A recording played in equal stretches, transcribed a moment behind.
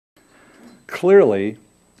Clearly,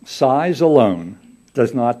 size alone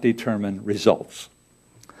does not determine results.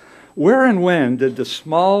 Where and when did the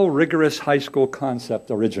small, rigorous high school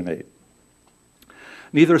concept originate?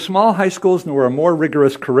 Neither small high schools nor a more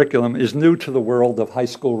rigorous curriculum is new to the world of high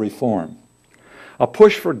school reform. A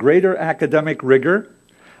push for greater academic rigor,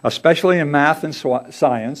 especially in math and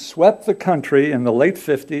science, swept the country in the late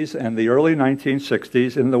 50s and the early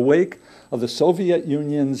 1960s in the wake of the Soviet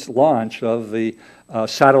Union's launch of the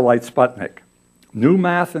satellite Sputnik. New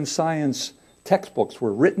math and science textbooks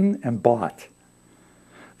were written and bought.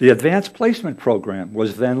 The Advanced Placement Program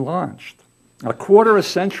was then launched. A quarter a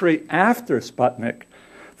century after Sputnik,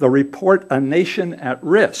 the report A Nation at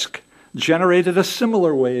Risk generated a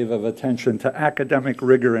similar wave of attention to academic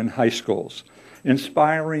rigor in high schools,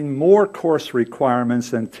 inspiring more course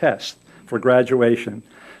requirements and tests for graduation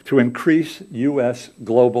to increase U.S.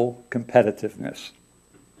 global competitiveness.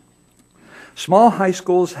 Small high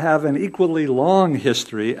schools have an equally long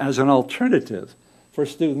history as an alternative for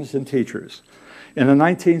students and teachers. In the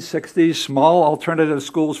 1960s, small alternative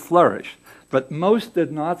schools flourished, but most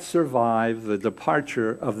did not survive the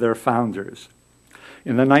departure of their founders.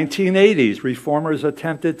 In the 1980s, reformers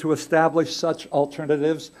attempted to establish such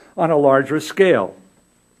alternatives on a larger scale.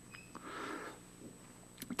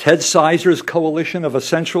 Ted Sizer's coalition of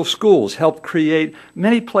essential schools helped create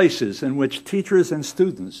many places in which teachers and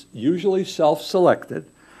students, usually self-selected,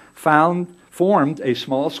 formed a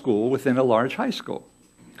small school within a large high school.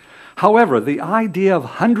 However, the idea of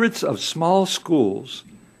hundreds of small schools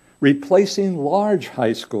replacing large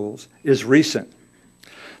high schools is recent.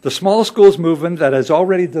 The small schools movement that has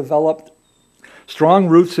already developed strong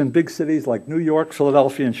roots in big cities like New York,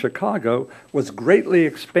 Philadelphia, and Chicago was greatly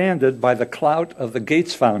expanded by the clout of the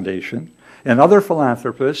Gates Foundation and other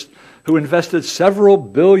philanthropists who invested several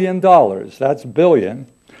billion dollars, that's billion,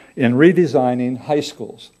 in redesigning high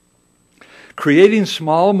schools. Creating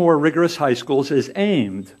small, more rigorous high schools is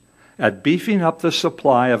aimed at beefing up the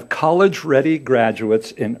supply of college-ready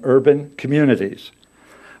graduates in urban communities.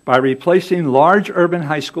 By replacing large urban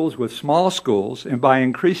high schools with small schools and by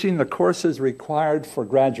increasing the courses required for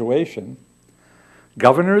graduation,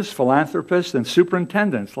 governors, philanthropists, and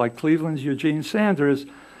superintendents like Cleveland's Eugene Sanders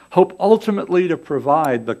hope ultimately to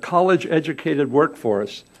provide the college-educated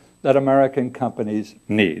workforce that American companies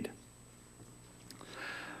need.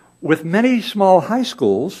 With many small high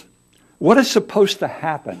schools, what is supposed to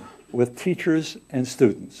happen with teachers and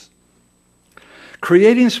students?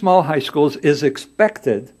 Creating small high schools is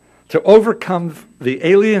expected to overcome the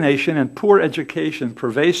alienation and poor education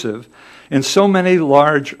pervasive in so many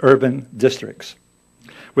large urban districts.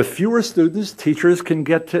 With fewer students, teachers can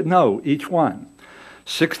get to know each one.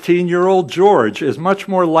 16-year-old George is much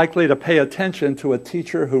more likely to pay attention to a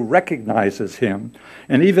teacher who recognizes him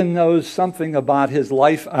and even knows something about his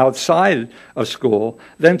life outside of school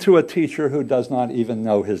than to a teacher who does not even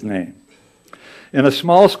know his name. In a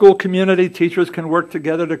small school community, teachers can work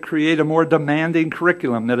together to create a more demanding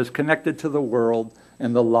curriculum that is connected to the world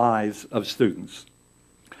and the lives of students.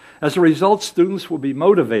 As a result, students will be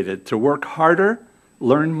motivated to work harder,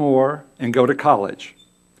 learn more, and go to college.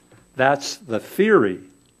 That's the theory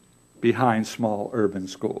behind small urban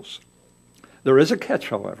schools. There is a catch,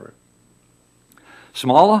 however.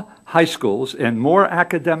 Small high schools and more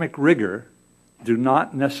academic rigor do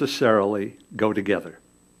not necessarily go together.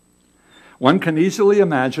 One can easily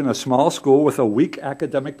imagine a small school with a weak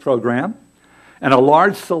academic program and a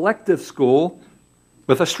large selective school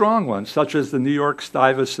with a strong one, such as the New York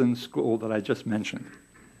Stuyvesant School that I just mentioned.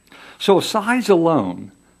 So size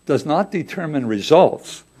alone does not determine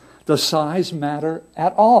results. Does size matter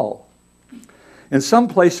at all? In some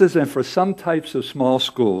places and for some types of small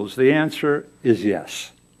schools, the answer is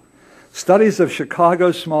yes. Studies of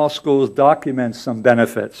Chicago's small schools document some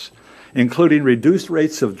benefits, including reduced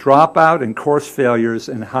rates of dropout and course failures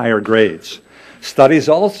and higher grades. Studies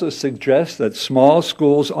also suggest that small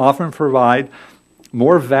schools often provide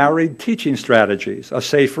more varied teaching strategies, a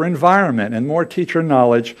safer environment, and more teacher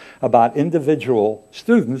knowledge about individual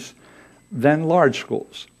students than large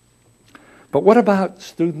schools. But what about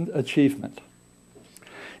student achievement?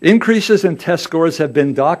 Increases in test scores have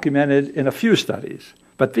been documented in a few studies,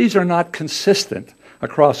 but these are not consistent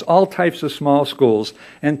across all types of small schools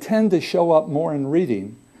and tend to show up more in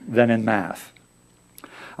reading than in math.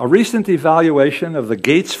 A recent evaluation of the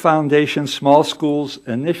Gates Foundation Small Schools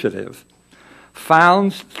Initiative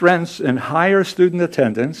found strengths in higher student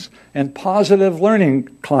attendance and positive learning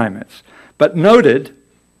climates, but noted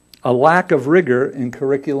a lack of rigor in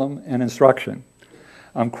curriculum and instruction.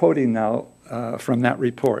 I'm quoting now from that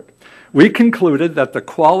report. We concluded that the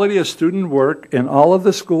quality of student work in all of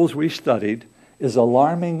the schools we studied is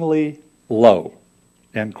alarmingly low,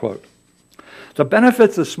 end quote. The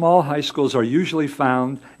benefits of small high schools are usually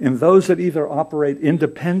found in those that either operate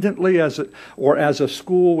independently or as a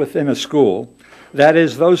school within a school, that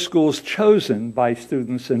is, those schools chosen by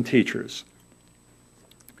students and teachers.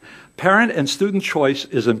 Parent and student choice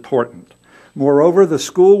is important. Moreover, the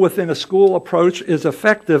school within a school approach is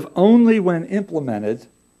effective only when implemented,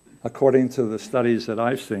 according to the studies that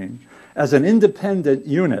I've seen, as an independent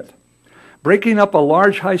unit. Breaking up a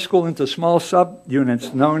large high school into small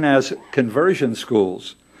subunits known as conversion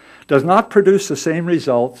schools does not produce the same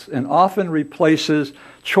results and often replaces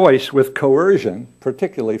choice with coercion,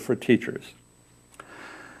 particularly for teachers.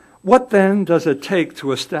 What then does it take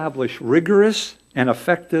to establish rigorous and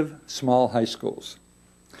effective small high schools?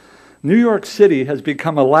 New York City has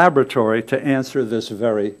become a laboratory to answer this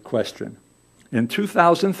very question. In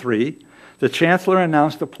 2003, the chancellor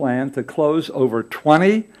announced a plan to close over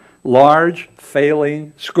 20 large,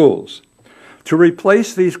 failing schools. To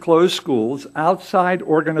replace these closed schools, outside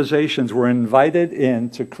organizations were invited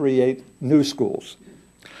in to create new schools.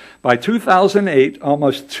 By 2008,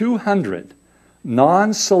 almost 200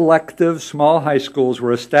 non-selective small high schools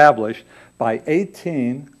were established by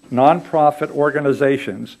 18 nonprofit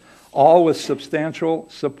organizations, all with substantial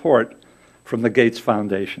support from the Gates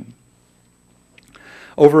Foundation.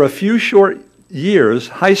 Over a few short years,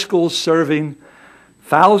 high schools serving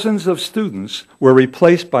thousands of students were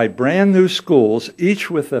replaced by brand new schools, each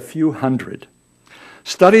with a few hundred.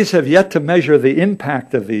 Studies have yet to measure the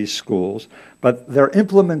impact of these schools, but their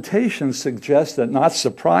implementation suggests that, not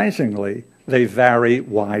surprisingly, they vary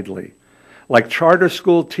widely. Like charter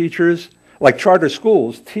schools, teachers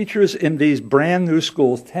in these brand new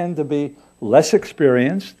schools tend to be less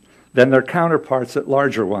experienced than their counterparts at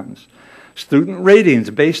larger ones. Student ratings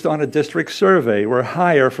based on a district survey were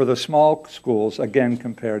higher for the small schools, again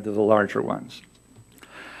compared to the larger ones.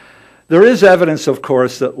 There is evidence, of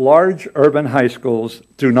course, that large urban high schools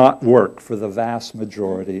do not work for the vast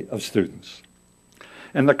majority of students.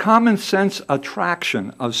 And the common sense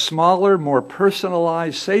attraction of smaller, more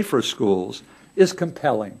personalized, safer schools is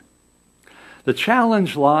compelling. The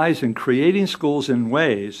challenge lies in creating schools in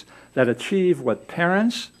ways that achieve what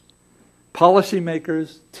parents,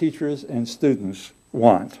 policymakers, teachers, and students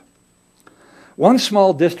want. One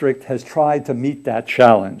small district has tried to meet that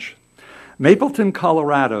challenge. Mapleton,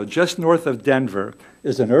 Colorado, just north of Denver,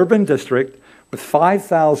 is an urban district with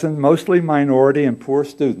 5,000 mostly minority and poor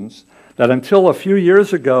students that until a few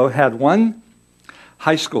years ago had one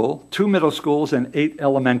high school, 2 middle schools, and 8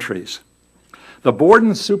 elementaries. The board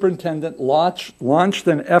and superintendent launched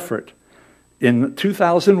an effort in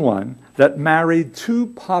 2001 that married two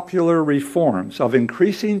popular reforms of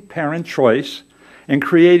increasing parent choice and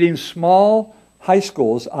creating small high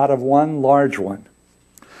schools out of one large one.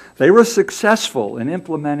 They were successful in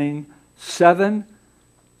implementing 7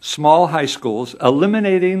 small high schools,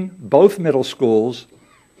 eliminating both middle schools,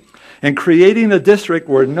 and creating a district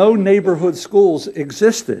where no neighborhood schools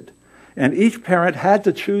existed, and each parent had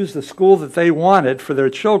to choose the school that they wanted for their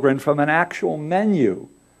children from an actual menu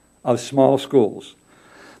of small schools.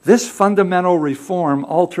 This fundamental reform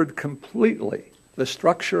altered completely the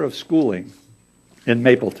structure of schooling in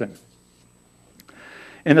Mapleton.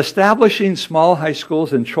 In establishing small high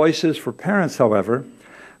schools and choices for parents, however,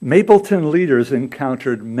 Mapleton leaders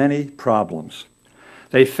encountered many problems.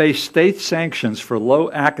 They faced state sanctions for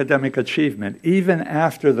low academic achievement even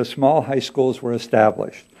after the small high schools were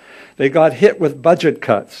established. They got hit with budget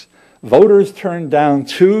cuts. Voters turned down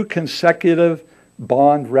 2 consecutive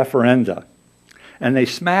bond referenda, and they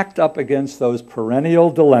smacked up against those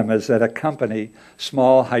perennial dilemmas that accompany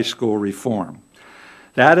small high school reform.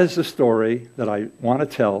 That is the story that I want to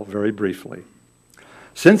tell very briefly.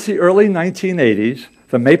 Since the early 1980s,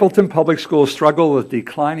 the Mapleton Public Schools struggled with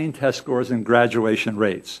declining test scores and graduation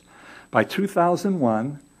rates. By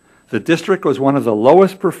 2001, the district was one of the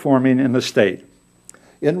lowest performing in the state.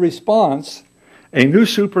 In response, a new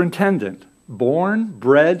superintendent, born,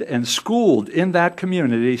 bred, and schooled in that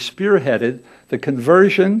community, spearheaded the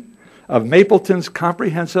conversion of Mapleton's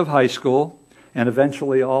comprehensive high school, and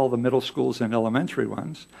eventually all the middle schools and elementary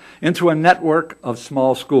ones, into a network of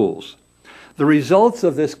small schools. The results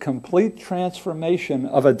of this complete transformation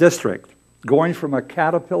of a district, going from a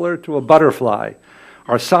caterpillar to a butterfly,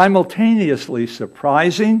 are simultaneously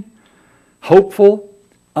surprising, hopeful,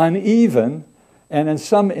 uneven, and in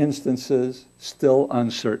some instances, still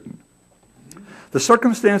uncertain. The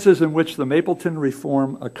circumstances in which the Mapleton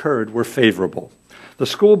reform occurred were favorable. The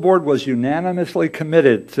school board was unanimously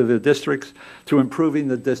committed to improving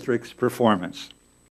the district's performance.